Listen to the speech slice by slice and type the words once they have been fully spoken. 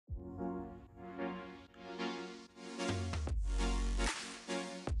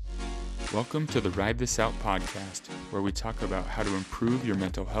Welcome to the Ride This Out podcast, where we talk about how to improve your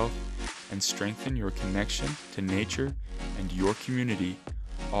mental health and strengthen your connection to nature and your community,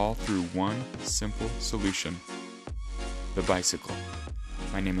 all through one simple solution: the bicycle.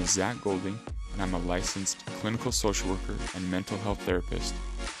 My name is Zach Golding, and I'm a licensed clinical social worker and mental health therapist.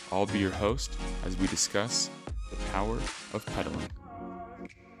 I'll be your host as we discuss the power of pedaling.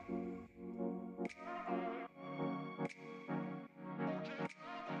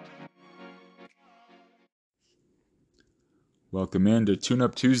 Welcome in to Tune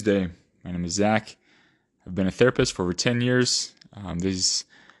Up Tuesday. My name is Zach. I've been a therapist for over 10 years. These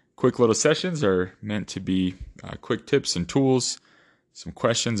quick little sessions are meant to be quick tips and tools, some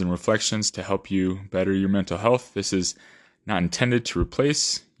questions and reflections to help you better your mental health. This is not intended to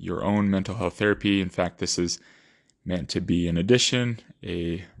replace your own mental health therapy. In fact, this is meant to be an addition,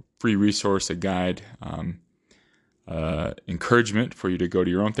 a free resource, a guide, encouragement for you to go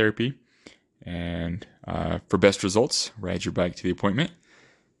to your own therapy. And for best results, ride your bike to the appointment.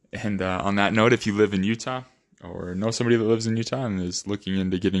 And on that note, if you live in Utah or know somebody that lives in Utah and is looking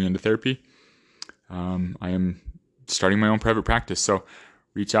into getting into therapy, I am starting my own private practice. So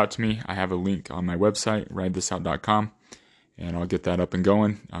reach out to me. I have a link on my website, ridethisout.com, and I'll get that up and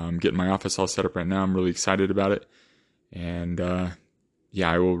going. I'm getting my office all set up right now. I'm really excited about it. And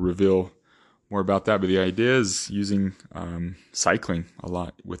I will reveal more about that, but the idea is using cycling a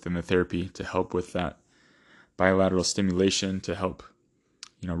lot within the therapy to help with that bilateral stimulation, to help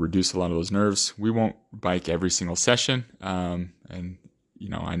reduce a lot of those nerves. We won't bike every single session, and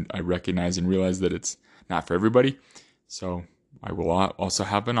I recognize and realize that it's not for everybody. So I will also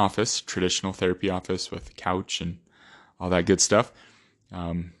have an office, traditional therapy office with a couch and all that good stuff.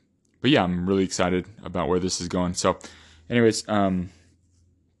 I'm really excited about where this is going. So, anyways.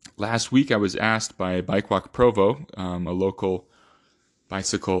 Last week, I was asked by Bike Walk Provo, a local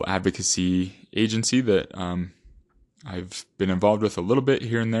bicycle advocacy agency that I've been involved with a little bit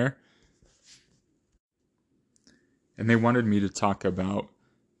here and there. And they wanted me to talk about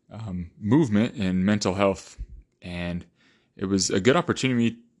movement and mental health. And it was a good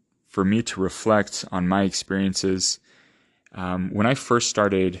opportunity for me to reflect on my experiences. When I first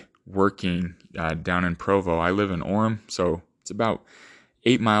started working down in Provo, I live in Orem, so it's about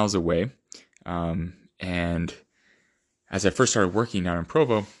 8 miles away. And as I first started working down in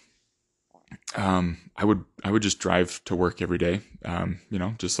Provo, I would just drive to work every day,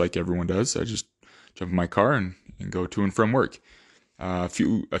 just like everyone does. I just jump in my car and go to and from work. A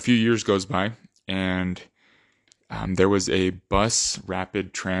few years goes by, and there was a bus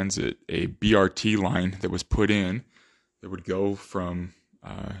rapid transit, a BRT line that was put in that would go from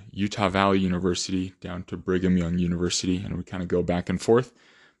Utah Valley University down to Brigham Young University, and it would kind of go back and forth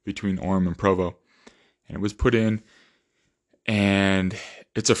between Orem and Provo. And it was put in, and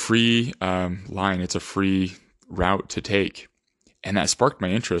it's a free line. It's a free route to take. And that sparked my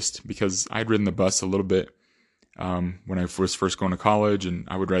interest because I'd ridden the bus a little bit when I was first going to college, and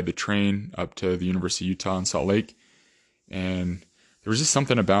I would ride the train up to the University of Utah in Salt Lake. And there was just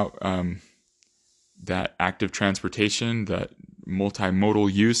something about that active transportation, that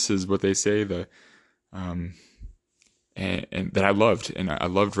multimodal use is what they say, and that I loved. And I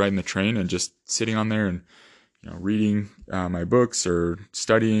loved riding the train and just sitting on there and reading my books or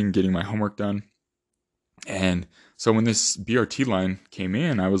studying, getting my homework done. And so when this BRT line came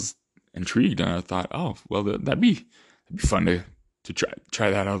in, I was intrigued, and I thought, oh, well, that'd be fun to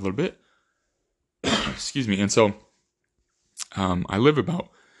try that out a little bit. Excuse me. And so I live about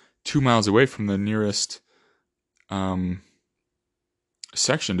 2 miles away from the nearest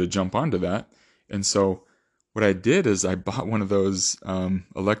section to jump onto that. And so what I did is I bought one of those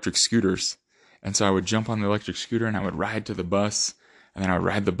electric scooters. And so I would jump on the electric scooter and I would ride to the bus, and then I would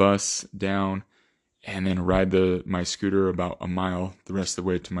ride the bus down and then ride my scooter about a mile the rest of the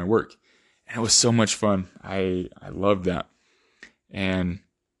way to my work. And it was so much fun. I loved that. And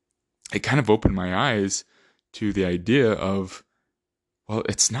it kind of opened my eyes to the idea of, well,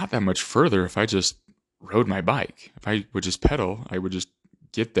 it's not that much further if I just rode my bike. If I would just pedal, I would just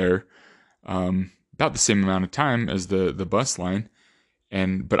get there about the same amount of time as the bus line,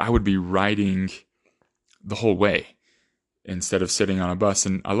 but I would be riding the whole way instead of sitting on a bus.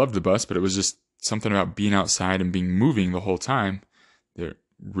 And I loved the bus, but it was just something about being outside and being moving the whole time that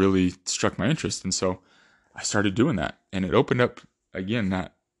really struck my interest. And so I started doing that, and it opened up again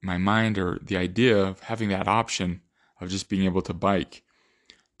that my mind, or the idea of having that option of just being able to bike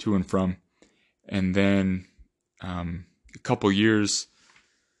to and from. And then a couple years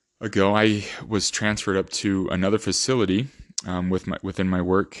ago, I was transferred up to another facility within my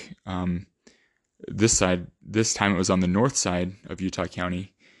work. This time it was on the north side of Utah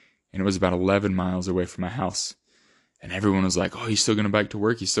County, and it was about 11 miles away from my house. And everyone was like, "Oh, you still gonna bike to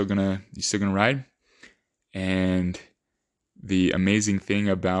work? You still gonna ride?" And the amazing thing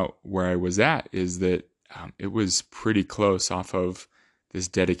about where I was at is that it was pretty close off of this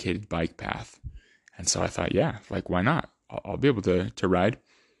dedicated bike path. And so I thought, yeah, like, why not? I'll be able to ride.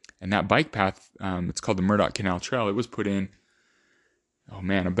 And that bike path, it's called the Murdoch Canal Trail. It was put in,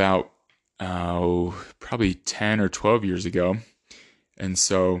 about probably 10 or 12 years ago. And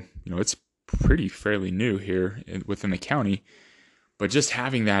so, it's fairly new here within the county. But just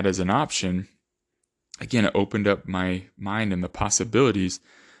having that as an option, again, it opened up my mind and the possibilities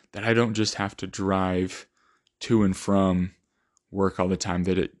that I don't just have to drive to and from work all the time,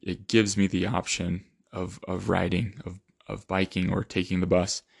 that it gives me the option of riding, of biking or taking the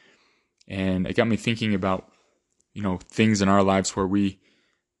bus. And it got me thinking about, things in our lives where we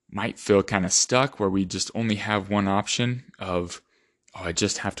might feel kind of stuck, where we just only have one option of, I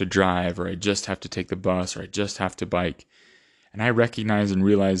just have to drive, or I just have to take the bus, or I just have to bike. And I recognize and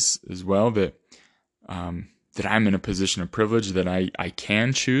realize as well that that I'm in a position of privilege, that I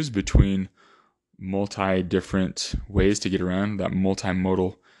can choose between different ways to get around, that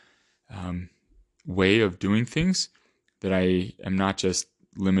multimodal way of doing things, that I am not just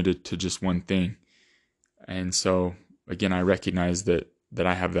limited to just one thing. And so, again, I recognize that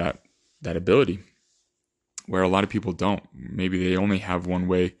I have that ability, where a lot of people don't. Maybe they only have one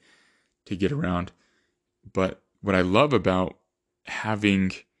way to get around. But what I love about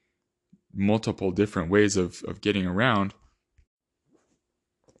having multiple different ways of getting around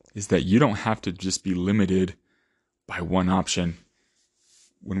is that you don't have to just be limited by one option.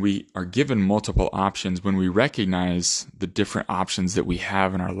 When we are given multiple options, when we recognize the different options that we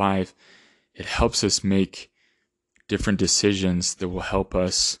have in our life, it helps us make different decisions that will help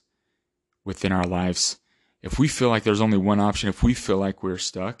us within our lives. If we feel like there's only one option, if we feel like we're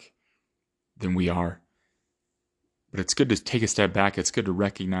stuck, then we are. But it's good to take a step back. It's good to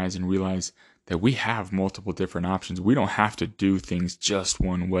recognize and realize that we have multiple different options. We don't have to do things just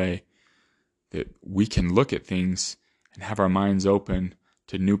one way. That we can look at things and have our minds open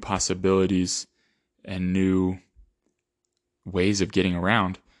to new possibilities and new ways of getting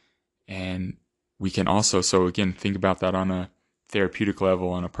around. And we can also, so again, think about that on a therapeutic level,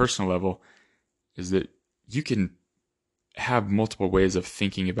 on a personal level, is that you can have multiple ways of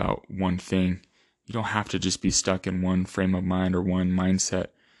thinking about one thing. You don't have to just be stuck in one frame of mind or one mindset.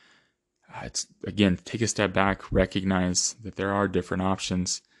 It's, again, take a step back, recognize that there are different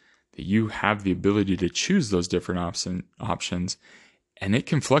options, that you have the ability to choose those different options, and it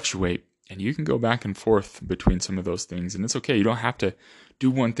can fluctuate, and you can go back and forth between some of those things, and it's okay. You don't have to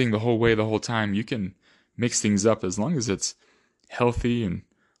do one thing the whole way, the whole time. You can mix things up as long as it's healthy and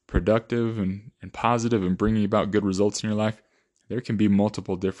productive and positive and bringing about good results in your life. There can be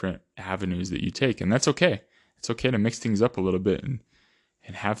multiple different avenues that you take, and that's okay. It's okay to mix things up a little bit and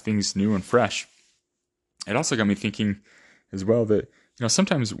have things new and fresh. It also got me thinking as well that,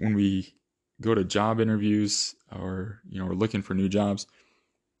 sometimes when we go to job interviews or, we're looking for new jobs,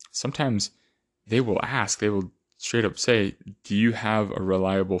 sometimes they will straight up say, do you have a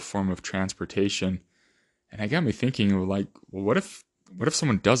reliable form of transportation? And it got me thinking, like, well, what if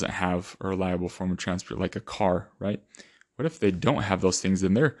someone doesn't have a reliable form of transport, like a car, right? What if they don't have those things?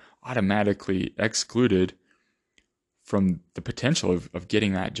 Then they're automatically excluded from the potential of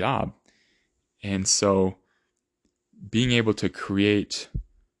getting that job. And so being able to create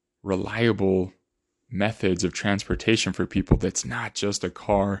reliable methods of transportation for people, that's not just a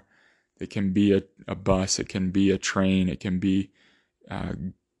car, it can be a bus, it can be a train, it can be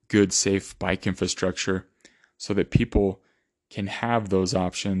good, safe bike infrastructure, so that people can have those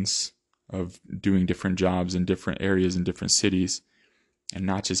options of doing different jobs in different areas in different cities, and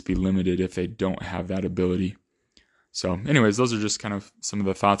not just be limited if they don't have that ability. So anyways, those are just kind of some of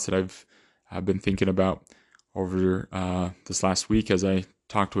the thoughts that I've been thinking about over this last week as I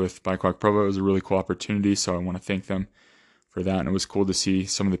talked with Bike Walk Provo. It was a really cool opportunity, so I want to thank them for that. And it was cool to see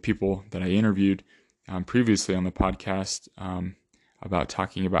some of the people that I interviewed previously on the podcast about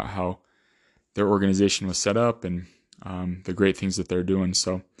talking about how their organization was set up and the great things that they're doing.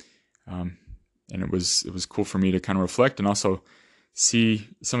 So, and it was cool for me to kind of reflect and also see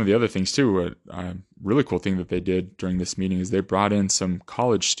some of the other things too. A really cool thing that they did during this meeting is they brought in some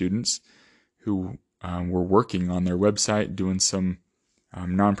college students who were working on their website, doing some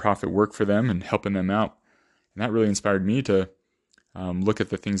nonprofit work for them and helping them out. And that really inspired me to look at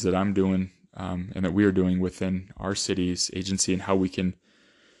the things that I'm doing and that we are doing within our city's agency, and how we can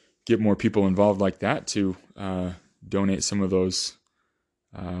get more people involved like that to donate some of those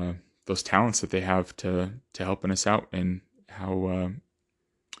talents that they have to helping us out, and how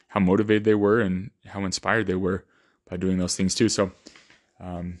how motivated they were and how inspired they were by doing those things too. So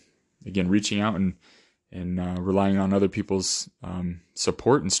again, reaching out and relying on other people's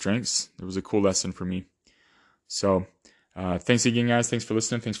support and strengths, it was a cool lesson for me. So thanks again, guys. Thanks for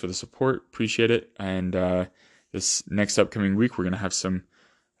listening. Thanks for the support. Appreciate it. And this next upcoming week, we're going to have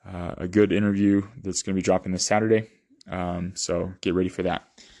a good interview that's going to be dropping this Saturday. So get ready for that.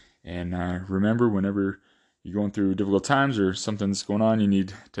 And remember, whenever you're going through difficult times or something's going on, you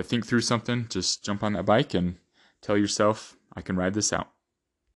need to think through something, just jump on that bike and tell yourself, I can ride this out.